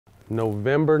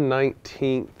November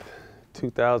 19th,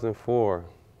 2004,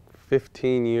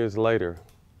 15 years later.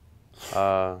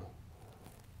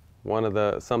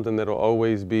 Something that'll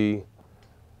always be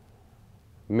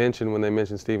mentioned when they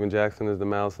mention Steven Jackson is the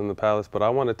Malice in the Palace, but I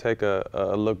want to take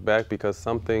a look back because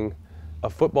a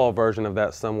football version of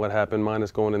that somewhat happened, minus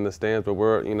going in the stands, but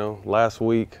last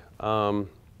week, Myles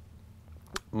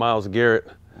Garrett,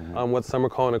 what some are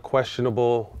calling a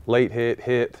questionable late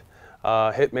hit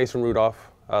Mason Rudolph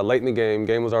late in the game.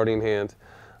 Game was already in hand.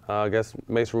 I guess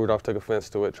Mason Rudolph took offense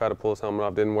to it, tried to pull his helmet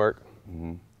off, didn't work.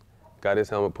 Got his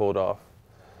helmet pulled off.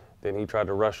 Then he tried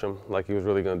to rush him like he was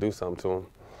really going to do something to him,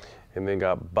 and then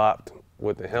got bopped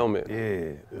with the helmet.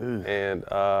 Yeah. And,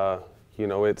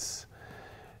 it's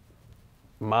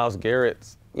Myles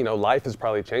Garrett's, life is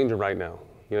probably changing right now.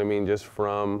 You know what I mean? Just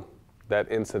from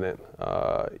that incident.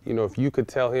 If you could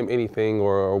tell him anything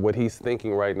or what he's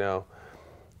thinking right now,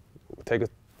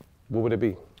 what would it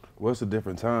be? Well, it's a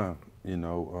different time.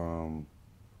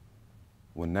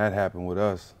 When that happened with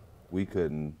us, we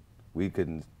couldn't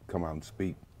come out and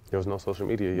speak. There was no social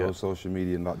media yet. No social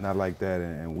media, not like that,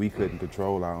 and we couldn't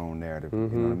control our own narrative. You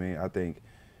know what I mean? I think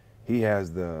he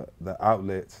has the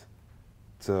outlets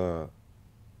to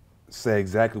say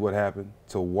exactly what happened,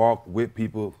 to walk with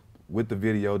people with the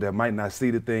video that might not see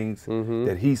the things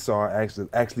that he saw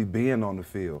actually being on the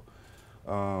field.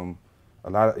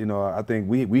 I think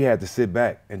we had to sit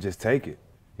back and just take it.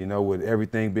 With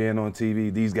everything being on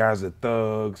TV, these guys are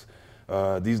thugs.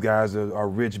 These guys are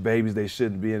rich babies. They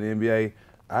shouldn't be in the NBA.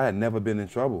 I had never been in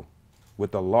trouble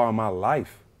with the law in my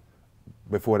life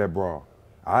before that brawl.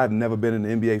 I had never been in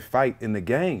an NBA fight in the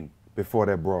game before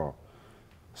that brawl.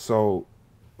 So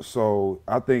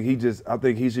I think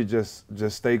he should just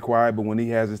stay quiet. But when he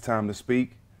has his time to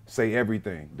speak, say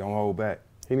everything. Don't hold back.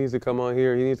 He needs to come on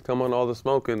here. He needs to come on All the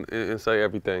Smoke and say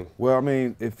everything. Well, I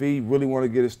mean, if he really want to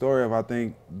get his story off, I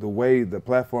think the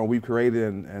platform we've created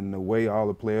and the way all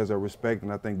the players are respecting,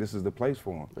 I think this is the place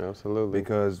for him. Absolutely.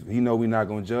 Because he know we're not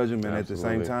going to judge him, and at the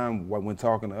same time, when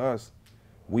talking to us,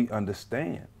 we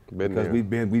understand because we've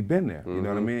been there. You know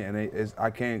what I mean? And I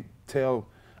can't tell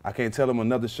him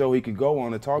another show he could go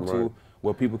on and talk to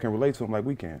where people can relate to him like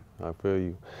we can. I feel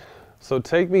you. So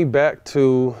take me back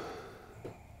to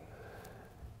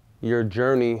your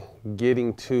journey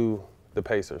getting to the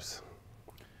Pacers.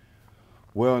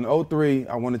 Well, in '03,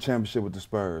 I won the championship with the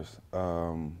Spurs.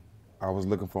 I was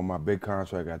looking for my big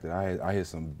contract after that. I hit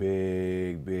some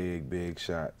big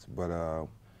shots. But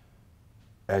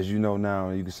as you know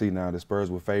now, you can see now, the Spurs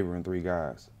were favoring 3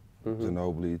 guys.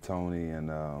 Ginobili, Tony,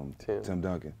 and Tim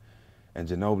Duncan. And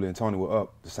Ginobili and Tony were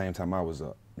up the same time I was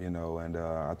up, and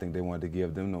I think they wanted to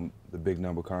give them the big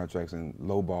number contracts and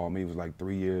lowball me. It was like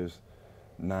 3 years,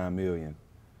 $9 million.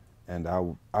 And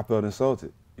I felt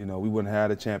insulted. We wouldn't have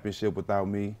had a championship without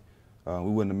me.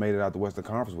 We wouldn't have made it out the Western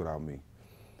Conference without me.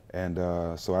 And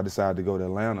so I decided to go to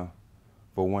Atlanta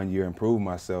for 1 year and prove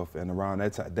myself. And around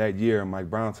that year,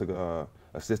 Mike Brown took a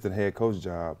assistant head coach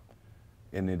job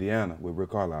in Indiana with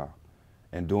Rick Carlisle.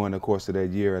 And during the course of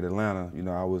that year at Atlanta,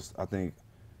 I think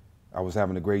I was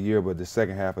having a great year, but the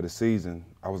second half of the season,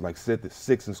 I was like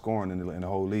sixth in scoring in the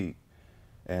whole league.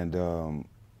 And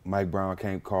Mike Brown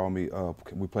called me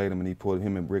up. We played him, and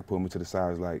him and Brick pulled me to the side. He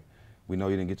was like, "We know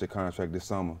you didn't get your contract this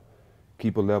summer.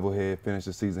 Keep a level head, finish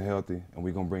the season healthy, and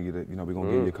we're gonna bring you we're gonna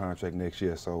give you your contract next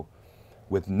year." So,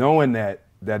 with knowing that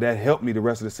helped me the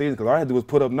rest of the season, because all I had to do was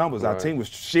put up numbers. Our team was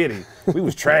shitty. We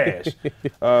was trash.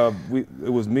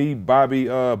 It was me,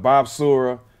 Bob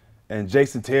Sura, and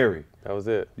Jason Terry. That was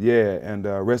it. Yeah, and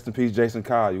rest in peace, Jason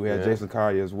Collier. We had Jason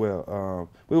Collier as well.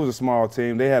 It was a small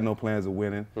team. They had no plans of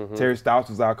winning. Terry Stouts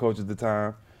was our coach at the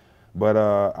time. But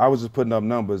I was just putting up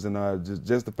numbers, and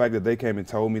just the fact that they came and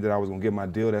told me that I was going to get my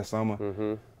deal that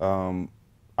summer,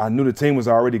 I knew the team was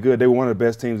already good. They were one of the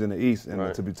best teams in the East,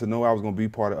 and to know I was going to be a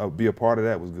part of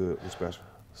that was good, was special.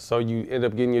 So you end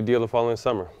up getting your deal the following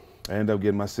summer? I ended up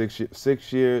getting my six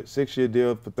year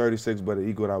deal for 36, but it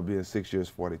equaled out being 6 years,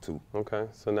 42. Okay,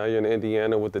 so now you're in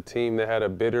Indiana with the team that had a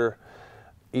bitter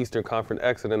Eastern Conference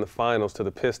exit in the finals to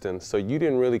the Pistons. So you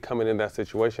didn't really come in that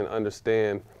situation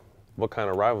understand what kind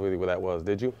of rivalry that was,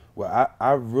 did you? Well,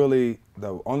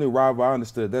 the only rival I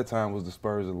understood at that time was the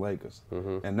Spurs and Lakers.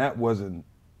 And that wasn't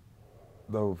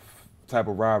the type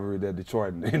of rivalry that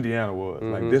Detroit and Indiana was.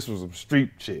 Like, this was some street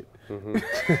shit.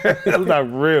 That's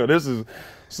not real. This is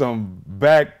some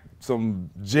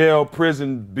jail,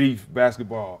 prison beef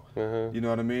basketball. You know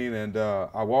what I mean? And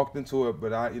I walked into it,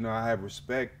 but I have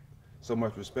respect, so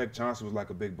much respect. Chauncey was like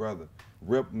a big brother.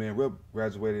 Rip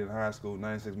graduated in high school,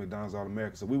 96 McDonald's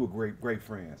All-American, so we were great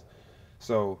friends.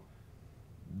 So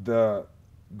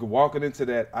walking into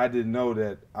that, I didn't know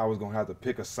that I was gonna have to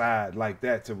pick a side like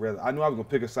that to rather. I knew I was gonna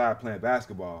pick a side playing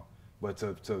basketball, but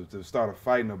to start a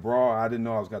fight and a brawl, I didn't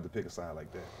know I was gonna have to pick a side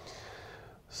like that.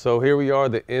 So here we are,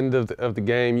 the end of the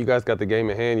game. You guys got the game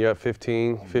in hand. You're up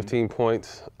 15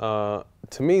 points. To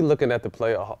me, looking at the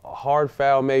play, a hard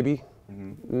foul maybe,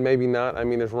 maybe not. I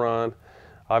mean, it's Ron.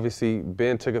 Obviously,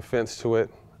 Ben took offense to it.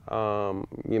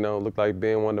 You know, looked like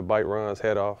Ben wanted to bite Ron's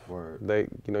head off. Word.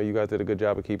 You know, you guys did a good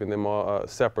job of keeping them all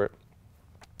separate.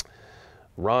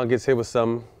 Ron gets hit with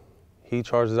something. He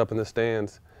charges up in the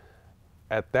stands.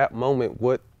 At that moment,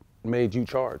 what made you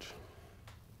charge?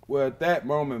 Well, at that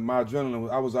moment, my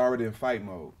adrenaline, I was already in fight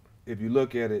mode. If you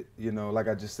look at it, you know, like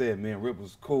I just said, me and Rip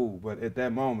was cool. But at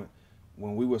that moment,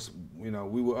 when we was, you know,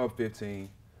 we were up 15,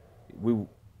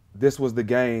 this was the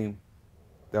game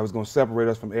that was going to separate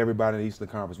us from everybody in the Eastern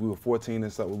Conference. We were 14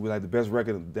 and something. We were like the best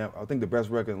record, I think the best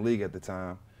record in the league at the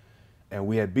time. And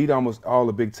we had beat almost all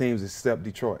the big teams except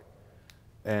Detroit.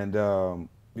 And,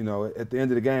 you know, at the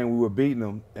end of the game, we were beating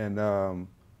them. And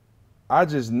I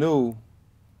just knew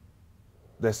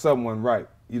that something wasn't right.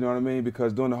 You know what I mean?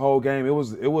 Because during the whole game, it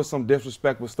was some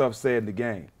disrespectful stuff said in the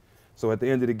game. So at the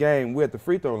end of the game, we're at the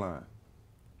free throw line.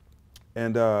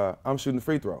 And I'm shooting the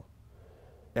free throw.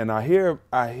 And I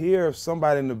hear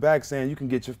somebody in the back saying, "You can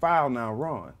get your foul now,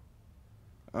 Ron."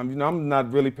 You know, I'm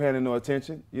not really paying no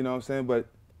attention, you know what I'm saying? But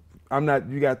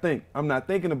you gotta think, I'm not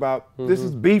thinking about, this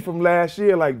is beef from last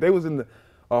year. Like, they was in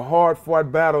a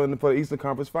hard-fought battle for the Eastern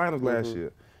Conference Finals last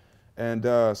year. And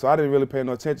so I didn't really pay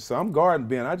no attention. So I'm guarding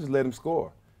Ben, I just let him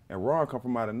score. And Ron come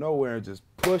from out of nowhere and just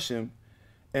push him.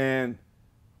 And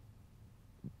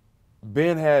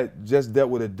Ben had just dealt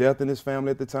with a death in his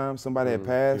family at the time. Somebody had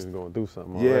passed. He was going to do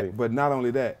something already. Yeah, but not only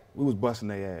that, we was busting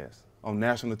their ass on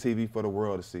national TV for the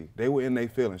world to see. They were in their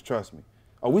feelings, trust me.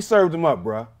 Oh, we served them up,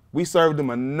 bruh. We served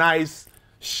them a nice,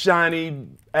 shiny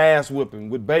ass whipping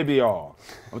with baby oil.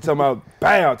 I'm talking about,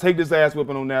 bam, take this ass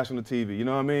whipping on national TV, you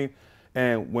know what I mean?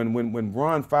 And when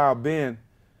Ron fouled Ben,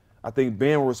 I think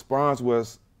Ben's response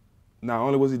was, not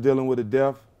only was he dealing with a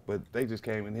death, but they just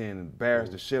came in here and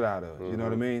embarrassed the shit out of us, you know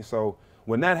what I mean? So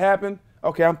when that happened,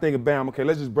 okay, I'm thinking, bam, okay,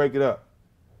 let's just break it up.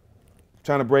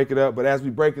 Trying to break it up, but as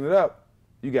we breaking it up,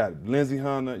 you got Lindsey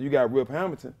Hunter, you got Rip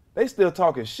Hamilton, they still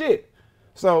talking shit.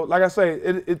 So like I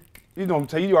say, you know,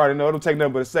 you already know, it'll take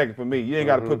nothing but a second for me. You ain't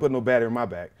got to put no battery in my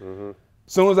back.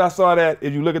 Soon as I saw that,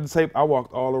 if you look at the tape, I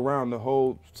walked all around the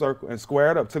whole circle and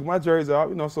squared up. Took my jersey out,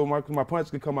 you know, so my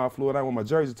punches could come out fluid. I want my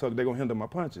jersey tucked, they're going to hinder my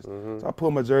punches. So I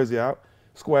pulled my jersey out,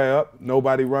 square up,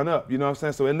 nobody run up, you know what I'm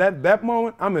saying? So in that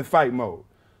moment, I'm in fight mode.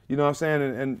 You know what I'm saying?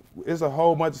 And it's a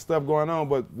whole bunch of stuff going on,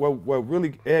 but what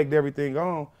really egged everything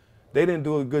on, they didn't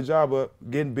do a good job of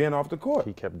getting Ben off the court.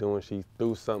 He kept doing, she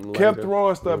threw something kept later.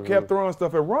 throwing stuff, kept throwing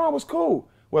stuff, and Ron was cool.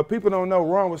 Well, people don't know,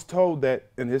 Ron was told that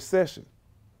in his session.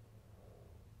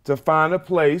 To find a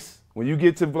place, when you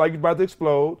get to like you're about to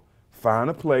explode, find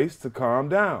a place to calm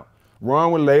down.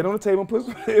 Ron would lay it on the table and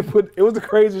it was the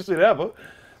craziest shit ever,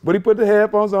 but he put the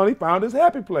headphones on, he found his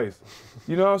happy place.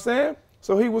 You know what I'm saying?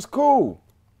 So he was cool.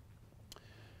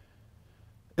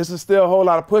 It's still a whole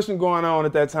lot of pushing going on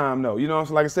at that time though. You know what I'm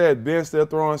saying? Like I said, Ben's still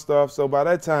throwing stuff, so by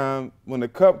that time, when the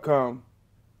cup come,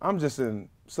 I'm just in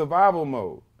survival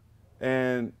mode.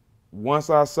 And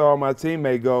once I saw my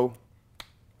teammate go,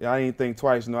 I didn't think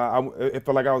twice. You know, it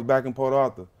felt like I was back in Port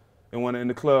Arthur in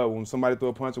the club when somebody threw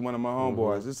a punch at one of my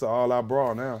homeboys. It's an all-out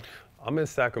brawl now. I'm in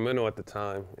Sacramento at the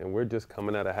time, and we're just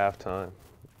coming out of halftime.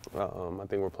 I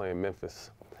think we're playing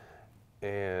Memphis.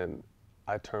 And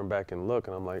I turn back and look,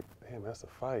 and I'm like, damn, that's a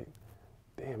fight.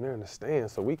 Damn, they're in the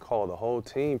stands. So we call the whole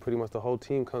team, pretty much the whole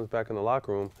team comes back in the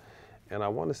locker room. And I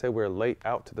want to say we're late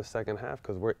out to the second half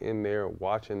because we're in there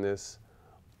watching this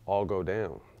all go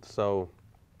down. So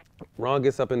Ron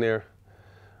gets up in there.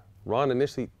 Ron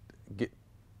initially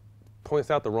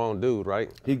points out the wrong dude,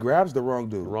 right? He grabs the wrong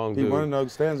dude. He runs in the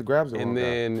stands and grabs the wrong guy.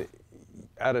 And then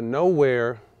out of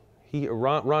nowhere,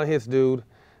 Ron hits dude.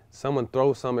 Someone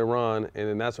throws some at Ron, and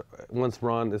then that's once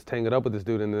Ron is tangled up with this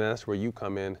dude, and then that's where you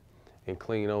come in and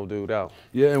clean old dude out.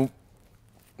 Yeah, and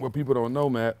what people don't know,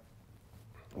 Matt,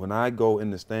 when I go in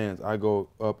the stands, I go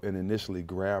up and initially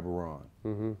grab Ron.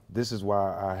 This is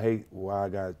why I hate why I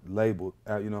got labeled.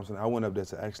 You know what I'm saying? I went up there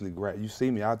to actually grab. You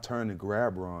see me, I turn and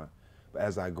grab Ron. But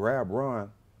as I grab Ron,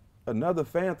 another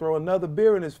fan throw another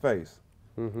beer in his face.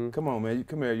 Come on, man,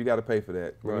 come here. You got to pay for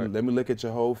that. Right. Let me look at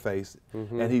your whole face.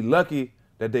 And he lucky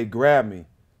that they grabbed me,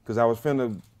 because I was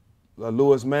finna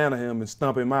Lewis Manor him and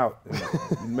stump him out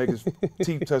and make his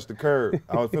teeth touch the curb.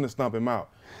 I was finna stump him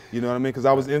out. You know what I mean? Because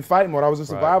I was in fight mode. I was in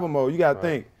survival mode. You got to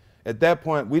think. At that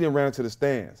point, we didn't run into the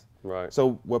stands. Right.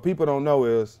 So what people don't know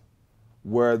is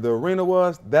where the arena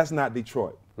was, that's not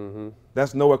Detroit.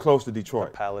 That's nowhere close to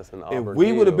Detroit. The Palace and Auburn. If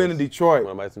we would have been in Detroit,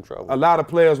 some trouble. a lot of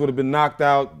players would have been knocked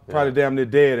out, probably damn near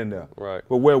dead in there. Right.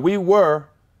 But where we were,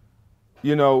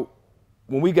 you know,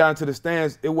 when we got into the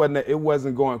stands, it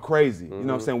wasn't going crazy. You know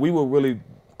what I'm saying? We were really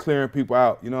clearing people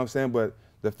out. You know what I'm saying? But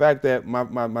the fact that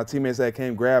my teammates that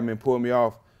came grab me and pulled me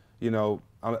off, you know,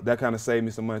 that kind of saved me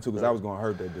some money too, because I was going to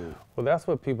hurt that dude. Well, that's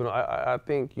what people know. I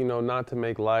think, you know, not to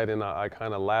make light, and I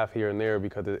kind of laugh here and there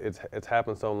because it's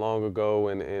happened so long ago,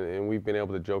 and we've been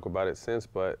able to joke about it since.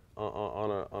 But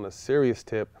on a serious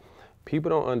tip, people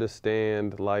don't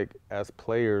understand, like, as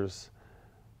players,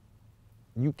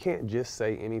 you can't just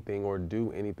say anything or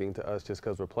do anything to us just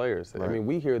because we're players. Right. I mean,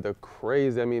 we hear the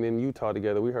crazy. I mean, in Utah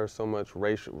together, we heard so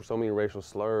many racial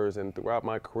slurs, and throughout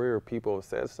my career, people have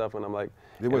said stuff, and I'm like,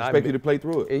 they would expect you to play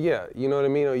through it. Yeah, you know what I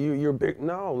mean. Or you're big.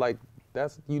 No, like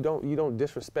you don't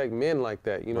disrespect men like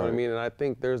that. You know what I mean. And I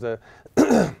think there's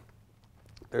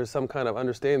some kind of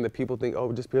understanding that people think,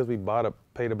 oh, just because we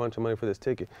paid a bunch of money for this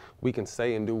ticket, we can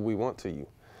say and do what we want to you.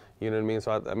 You know what I mean?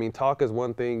 So, I mean, talk is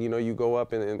one thing. You know, you go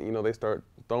up and you know, they start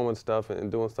throwing stuff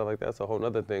and doing stuff like that. That's a whole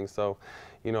other thing. So,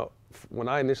 you know, when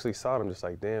I initially saw it, I'm just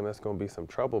like, damn, that's going to be some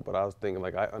trouble. But I was thinking,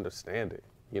 like, I understand it.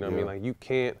 You know what I mean? Like, you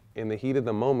can't, in the heat of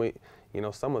the moment, you know,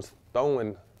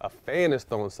 a fan is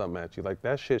throwing something at you. Like,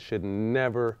 that shit should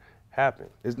never happen.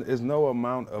 There's no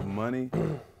amount of money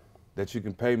that you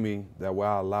can pay me that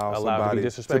will allow somebody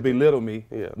to belittle me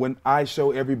when I show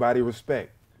everybody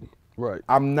respect. Right.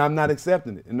 I'm not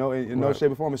accepting it, in no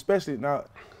shape or form, especially now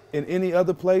in any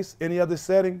other place, any other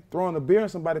setting, throwing a beer in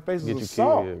somebody's face is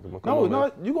assault.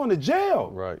 No, you're going to jail.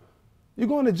 Right. You're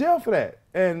going to jail for that.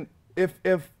 And if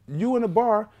you in a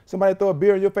bar, somebody throw a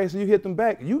beer in your face and you hit them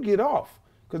back, you get off,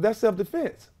 because that's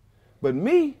self-defense. But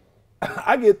me,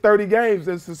 I get 30 games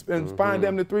and fine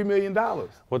them to $3 million.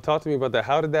 Well, talk to me about that.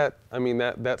 How did that, I mean,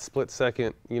 that split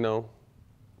second, you know,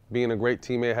 being a great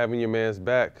teammate, having your man's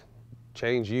back,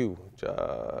 change you,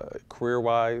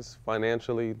 career-wise,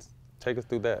 financially? Take us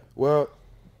through that. Well,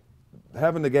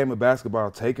 having the game of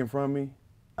basketball taken from me,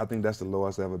 I think that's the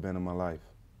lowest I've ever been in my life.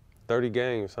 30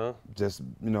 games, huh? Just,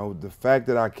 you know, the fact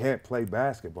that I can't play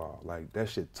basketball, like, that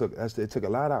shit took a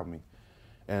lot out of me.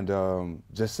 And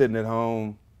just sitting at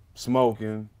home,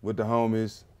 smoking with the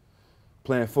homies,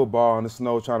 playing football in the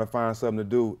snow, trying to find something to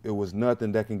do, it was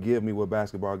nothing that can give me what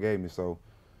basketball gave me. So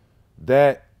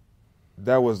that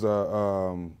was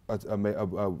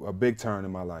a big turn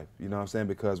in my life, you know what I'm saying?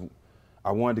 Because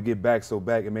I wanted to get back so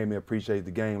bad, it made me appreciate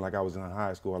the game like I was in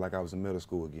high school or like I was in middle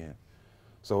school again.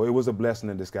 So it was a blessing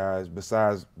in disguise.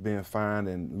 Besides being fined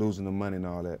and losing the money and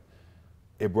all that,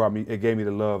 it gave me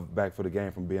the love back for the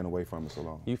game from being away from it so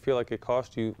long. You feel like it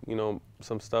cost you, you know,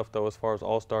 some stuff though, as far as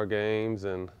all-star games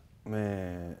and?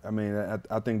 Man, I mean,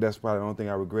 I think that's probably the only thing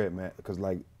I regret, man, because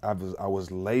like I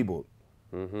was labeled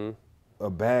a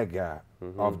bad guy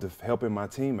of helping my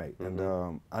teammate.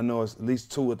 And I know it's at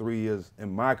least 2 or 3 years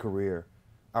in my career,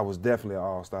 I was definitely an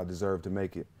all-star, deserved to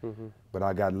make it. But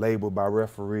I got labeled by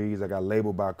referees, I got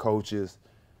labeled by coaches.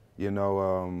 You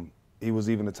know, it was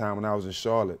even a time when I was in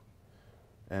Charlotte.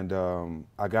 And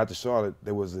I got to Charlotte,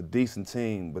 there was a decent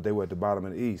team, but they were at the bottom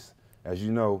of the East. As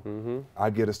you know, I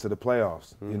get us to the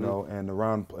playoffs, you know, and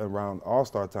around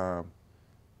All-Star time,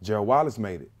 Gerald Wallace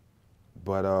made it.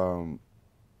 But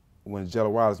when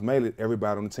Gerald Wallace made it,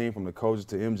 everybody on the team, from the coaches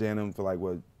to MJ and them, feel like,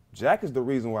 well, Jack is the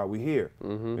reason why we're here.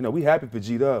 You know, we happy for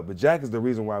G-Dub, but Jack is the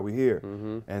reason why we're here.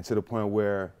 And to the point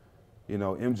where, you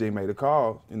know, MJ made a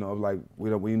call, you know, like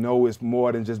we know it's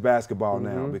more than just basketball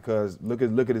now, because look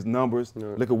at his numbers,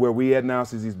 look at where we at now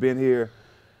since he's been here.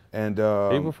 And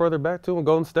even further back too, in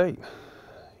Golden State.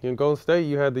 In Golden State,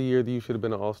 you had the year that you should have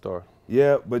been an All-Star.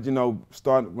 Yeah, but you know,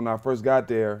 when I first got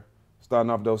there, starting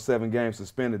off those 7 games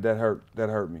suspended, that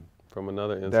hurt me. From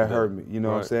another incident. That hurt me, you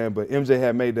know what I'm saying? But MJ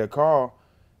had made that call,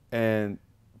 and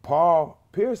Paul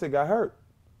Pierce had got hurt,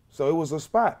 so it was a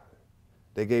spot.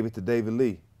 They gave it to David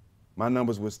Lee. My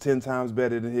numbers was 10 times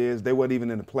better than his. They weren't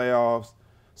even in the playoffs.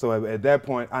 So at that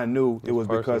point, I knew it was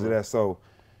because of that. So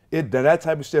that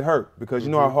type of shit hurt, because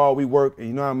you know how hard we work, and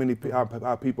you know how many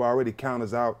our people already count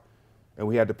us out, and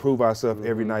we had to prove ourselves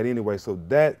every night anyway. So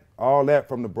all that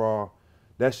from the brawl,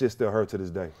 that shit still hurt to this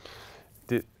day.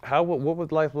 What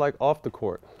was life like off the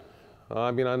court?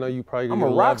 I mean, I know you probably. I'm a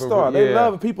rock star. They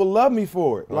love it. People love me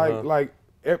for it. Like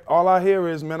all I hear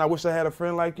is, man, I wish I had a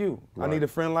friend like you. I need a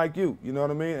friend like you. You know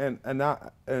what I mean?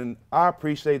 And I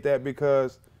appreciate that,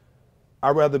 because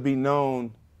I'd rather be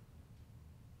known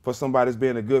for somebody that's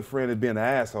being a good friend than being an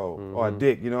asshole or a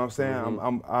dick. You know what I'm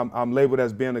saying? I'm labeled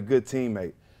as being a good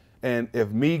teammate. And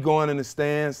if me going in the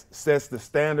stands sets the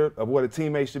standard of what a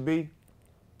teammate should be,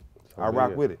 I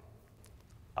rock with it.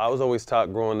 I was always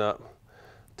taught growing up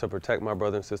to protect my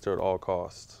brother and sister at all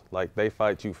costs. Like, they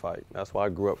fight, you fight. That's why I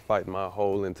grew up fighting my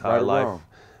whole entire life. Wrong.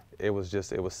 It was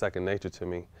second nature to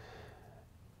me.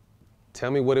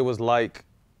 Tell me what it was like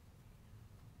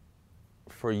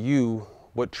for you.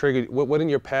 What in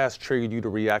your past triggered you to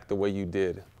react the way you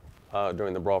did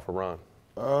during the brawl for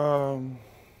Ron?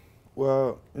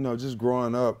 Well, you know, just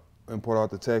growing up in Port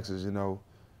Arthur, Texas, you know,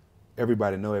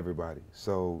 everybody know everybody.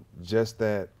 So just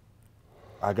that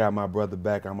I got my brother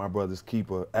back, I'm my brother's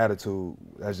keeper attitude,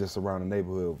 that's just around the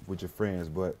neighborhood with your friends.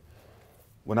 But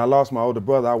when I lost my older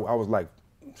brother, I was like,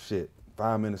 shit,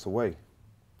 5 minutes away.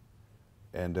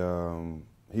 And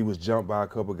he was jumped by a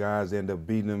couple guys. They ended up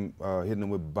beating him, hitting him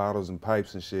with bottles and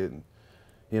pipes and shit. And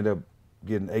he ended up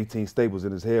getting 18 staples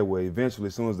in his head, where eventually,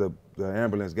 as soon as the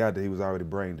ambulance got there, he was already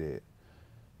brain dead.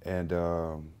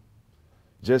 And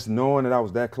just knowing that I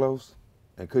was that close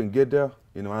and couldn't get there,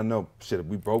 you know, I know, shit,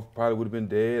 we both probably would have been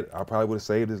dead. I probably would have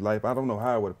saved his life. I don't know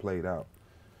how it would have played out.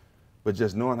 But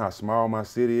just knowing how small my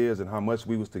city is and how much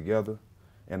we was together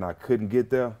and I couldn't get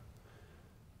there,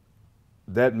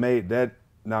 that made that,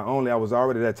 not only I was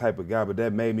already that type of guy, but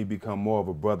that made me become more of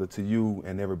a brother to you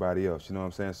and everybody else, you know what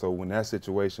I'm saying? So when that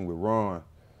situation with Ron,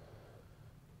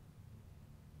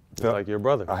 It's like your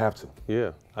brother. I have to.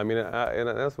 Yeah, I mean, and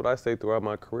that's what I say throughout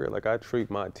my career. Like, I treat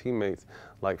my teammates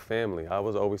like family. I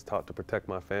was always taught to protect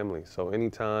my family. So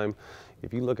anytime,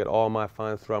 if you look at all my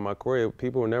finds throughout my career,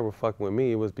 people were never fucking with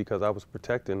me. It was because I was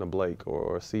protecting a Blake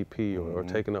or a CP or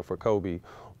taking up for Kobe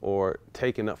or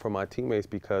taking up for my teammates,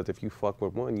 because if you fuck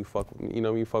with one, you fuck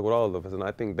with all of us. And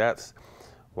I think that's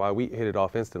why we hit it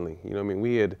off instantly. You know what I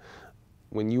mean?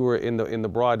 When you were in the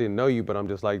brawl, I didn't know you, but I'm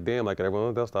just like, damn, like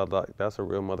everyone else, I thought, that's a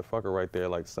real motherfucker right there,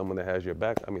 like someone that has your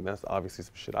back. I mean, that's obviously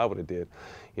some shit I would have did,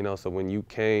 you know. So when you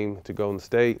came to Golden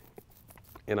State,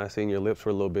 and I seen your lips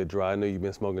were a little bit dry, I knew you've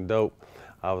been smoking dope.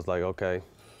 I was like, okay,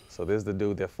 so this is the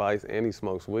dude that fights and he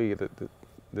smokes weed.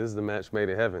 This is the match made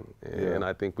in heaven, and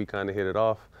I think we kind of hit it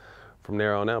off from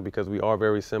there on out, because we are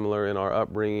very similar in our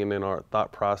upbringing, in our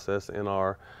thought process,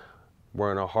 we're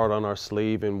wearing our heart on our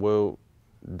sleeve, and we'll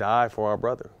die for our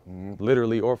brother,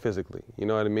 literally or physically, you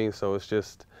know what I mean? So it's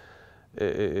just,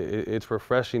 it's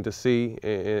refreshing to see,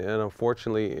 and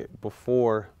unfortunately,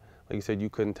 before, like you said,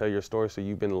 you couldn't tell your story, so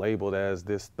you've been labeled as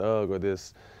this thug or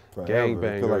this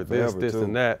gangbanger, or this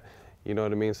and that, you know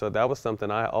what I mean? So that was something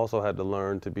I also had to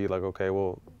learn, to be like, okay,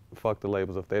 well, fuck the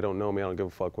labels. If they don't know me, I don't give a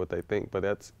fuck what they think. But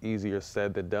that's easier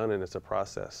said than done, and it's a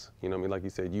process. You know what I mean? Like you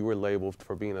said, you were labeled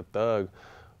for being a thug,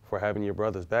 for having your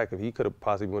brother's back. If he could have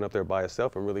possibly went up there by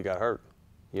himself and really got hurt,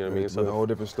 you know what I mean? So a whole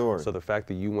different story. So the fact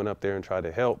that you went up there and tried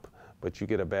to help, but you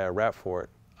get a bad rap for it,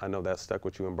 I know that stuck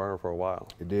with you and burned for a while.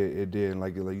 It did, and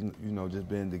like you know, just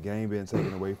the game being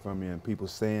taken away from you, and people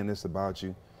saying this about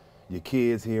you, your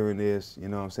kids hearing this, you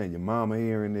know what I'm saying, your mama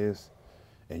hearing this,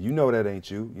 and you know that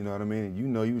ain't you, you know what I mean? And you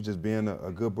know you was just being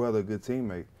a good brother, a good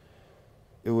teammate.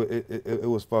 It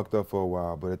was fucked up for a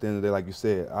while, but at the end of the day, like you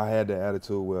said, I had that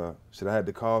attitude where, I had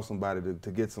to call somebody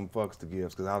to get some fucks to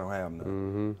give, because I don't have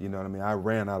none. You know what I mean? I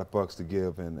ran out of fucks to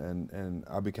give, and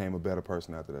I became a better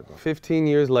person after that. 15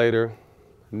 years later,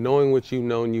 knowing what you've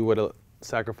known, you would have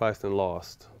sacrificed and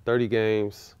lost. 30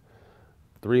 games,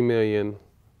 $3 million,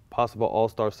 possible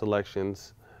all-star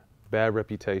selections, bad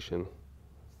reputation.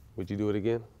 Would you do it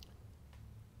again?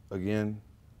 Again,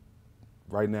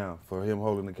 right now, for him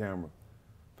holding the camera.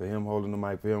 For him holding the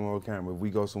mic, for him holding the camera. If we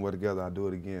go somewhere together, I'll do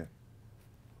it again.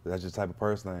 That's just the type of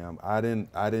person I am. I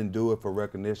didn't do it for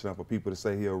recognition or for people to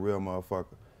say he a real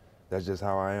motherfucker. That's just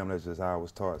how I am. That's just how I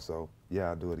was taught. So yeah,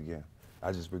 I'll do it again.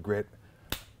 I just regret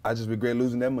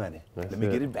losing that money. Let me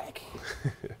get it back.